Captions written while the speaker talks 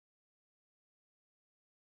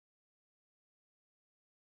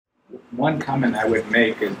One comment I would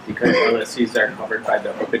make is because LSCs are covered by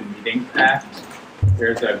the Open Meetings Act,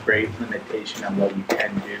 there's a great limitation on what you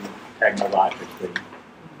can do technologically.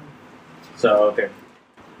 So there.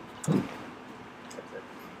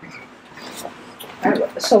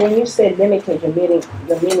 So when you say limited, you're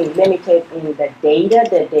meaning limited in the data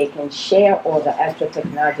that they can share or the actual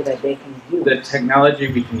technology that they can use? The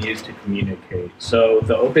technology we can use to communicate. So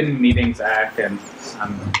the Open Meetings Act, and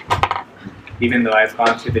even though I've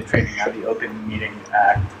gone through the training on the Open Meetings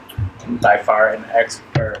Act, I'm by far an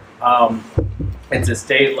expert. It's a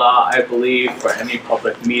state law, I believe, for any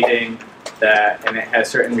public meeting and it has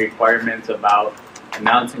certain requirements about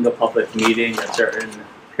announcing a public meeting a certain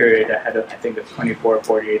period ahead of, I think it's 24,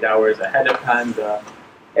 48 hours ahead of time.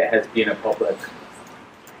 It has been a public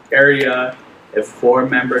area. If 4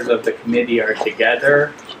 members of the committee are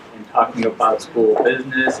together and talking about school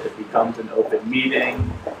business, it becomes an open meeting,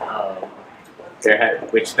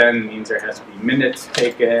 which then means there has to be minutes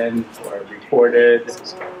taken or recorded.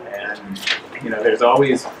 And, there's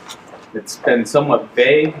always, it's been somewhat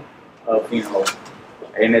vague of,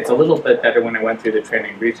 and it's a little bit better when I went through the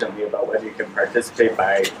training recently about whether you can participate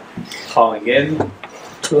by calling in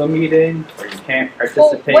to a meeting or you can't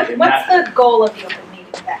participate in that. What's the goal of the Open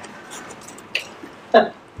Meetings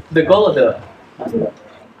Act? The goal of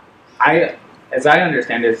as I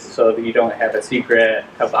understand it, is so that you don't have a secret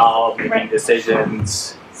cabal making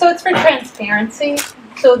decisions. So it's for transparency.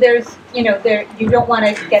 So there's, you don't want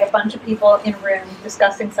to get a bunch of people in a room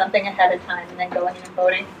discussing something ahead of time and then going in and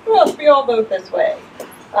voting, well, we all vote this way.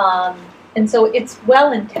 And so it's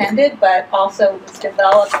well intended, but also it was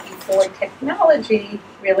developed before technology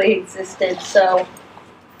really existed. So,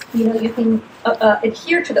 you can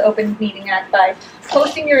adhere to the Open Meeting Act by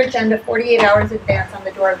posting your agenda 48 hours in advance on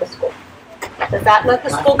the door of the school. Does that let the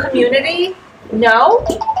school community know,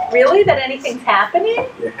 really, that anything's happening?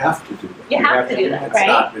 You have to do that. You have to do that,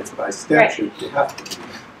 right? It's by statute, you have to do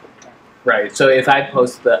that. Right, so if I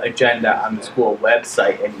post the agenda on the school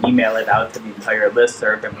website and email it out to the entire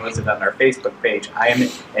listserv and post it on our Facebook page,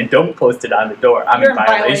 and don't post it on the door, I'm in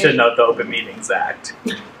violation of the Open Meetings Act.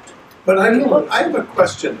 But I have a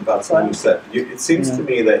question about something you said. It seems to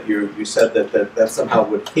me that you said that somehow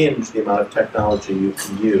would hinge the amount of technology you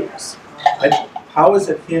can use. How does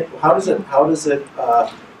it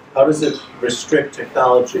restrict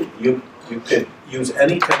technology? You could use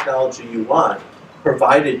any technology you want,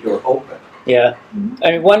 provided you're open. Yeah.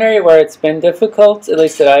 I mean, one area where it's been difficult, at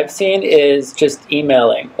least that I've seen, is just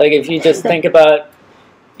emailing. Like, if you just think about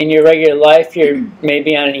in your regular life, you're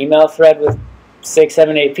maybe on an email thread with 6,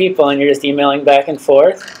 7, 8 people, and you're just emailing back and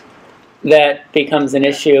forth. That becomes an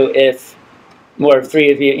issue if more of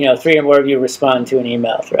 3 of you, 3 or more of you respond to an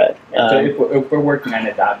email thread. So if we're working on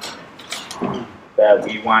a document that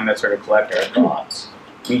we want to sort of collect our thoughts,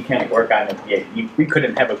 we can't work on it yet. We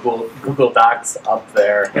couldn't have a Google Docs up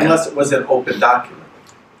there. Unless it was an open document.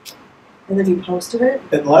 And then you posted it?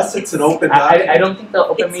 Unless it's an open document. I don't think the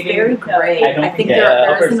open meeting... It's very gray. I think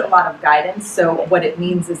there isn't a lot of guidance, so what it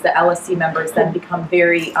means is the LSC members then become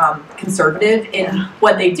very conservative in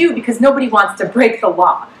what they do because nobody wants to break the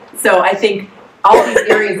law. So I think all these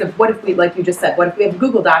areas of what if we, like you just said, what if we have a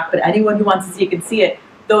Google Doc, but anyone who wants to see it can see it,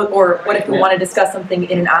 or what if we want to discuss something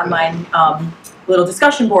in an online little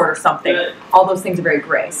discussion board or something, all those things are very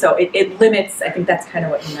gray. So it limits, I think that's kind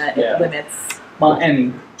of what you meant, it limits. Well,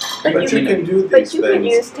 but you can do these But you can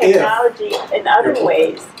use technology in other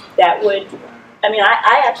ways that would,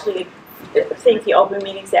 I actually think the Open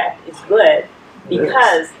Meetings Act is good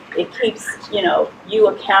because it keeps, you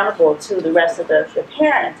accountable to the rest of the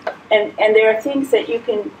parents. And there are things that you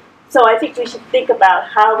can, so I think we should think about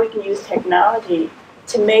how we can use technology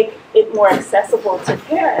to make it more accessible to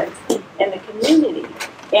parents in the community.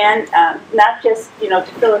 And not just,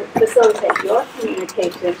 to facilitate your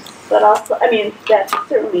communication, but also, that's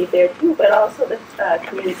certainly there too, but also the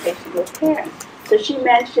communication with parents. So she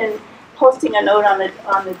mentioned posting a note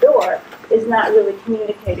on the door is not really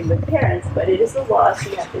communicating with parents, but it is a law, so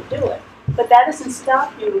you have to do it. But that doesn't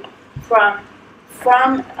stop you from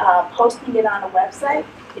posting it on a website.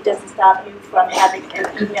 It doesn't stop you from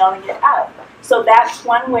emailing it out. So that's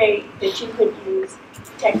one way that you could use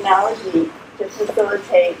technology to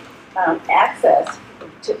facilitate access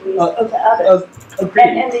to others.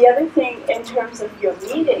 And the other thing in terms of your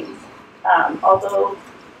meetings, although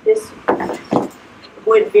this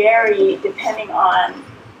would vary depending on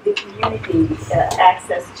the community's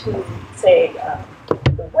access to, say,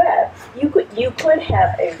 the web, you could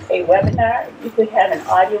have a webinar, you could have an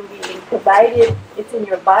audio meeting, provided it's in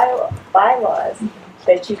your bylaws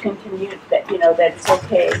that you can that it's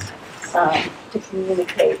okay to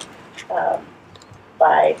communicate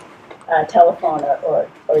by telephone or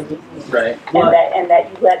using Right. and that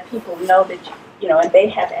you let people know that and they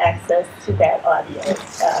have access to that audio.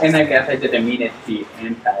 And I guess I didn't mean it to be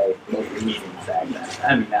anti-open meetings act.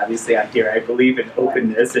 I mean, obviously I'm here, I believe in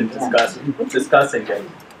openness and discussing it.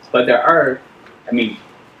 But there are, I mean,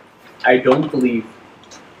 I don't believe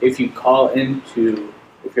if you're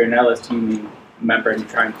an LST member and you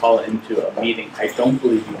try and call into a meeting, I don't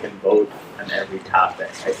believe you can vote on every topic.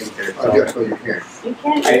 I think there's Yes, no, you can't. You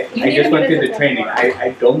can. I just went through the training.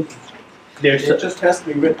 I don't. There's It just has to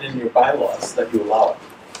be written in your bylaws that you allow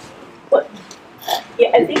it. Yeah,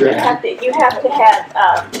 I think you have to have.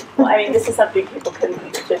 Well, I mean, this is something people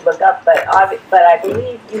should look up, but I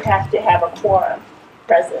believe you have to have a quorum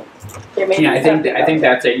present. There may be I think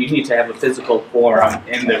that's it. You need to have a physical quorum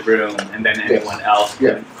in the room, and then anyone else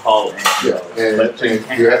can call in. Yeah, and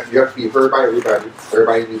you have to be heard by everybody.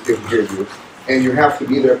 Everybody needs to hear you. And you have to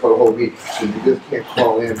be there for the whole meeting. So you just can't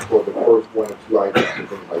call in for the first 1 or 2 items and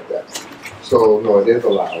things like that. So, no, it is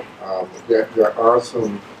allowed. There are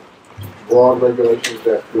some broad regulations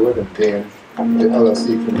that do it, and then the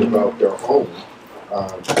LSC can develop their own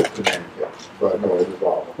to manage it. But no, it is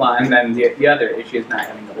all. Well, and then the other issue is not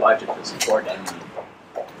having the budget to support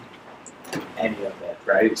any of it,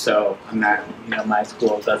 right? So I'm not, my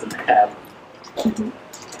school doesn't have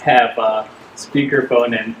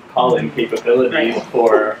speakerphone and call-in capabilities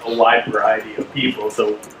for a wide variety of people.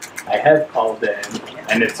 So I have called in,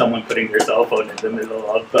 and it's someone putting their cell phone in the middle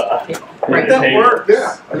of the That works.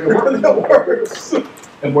 Yeah, I mean, That works.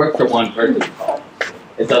 It works for one person call.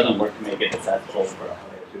 It doesn't work to make it accessible for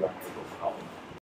 100 or 200.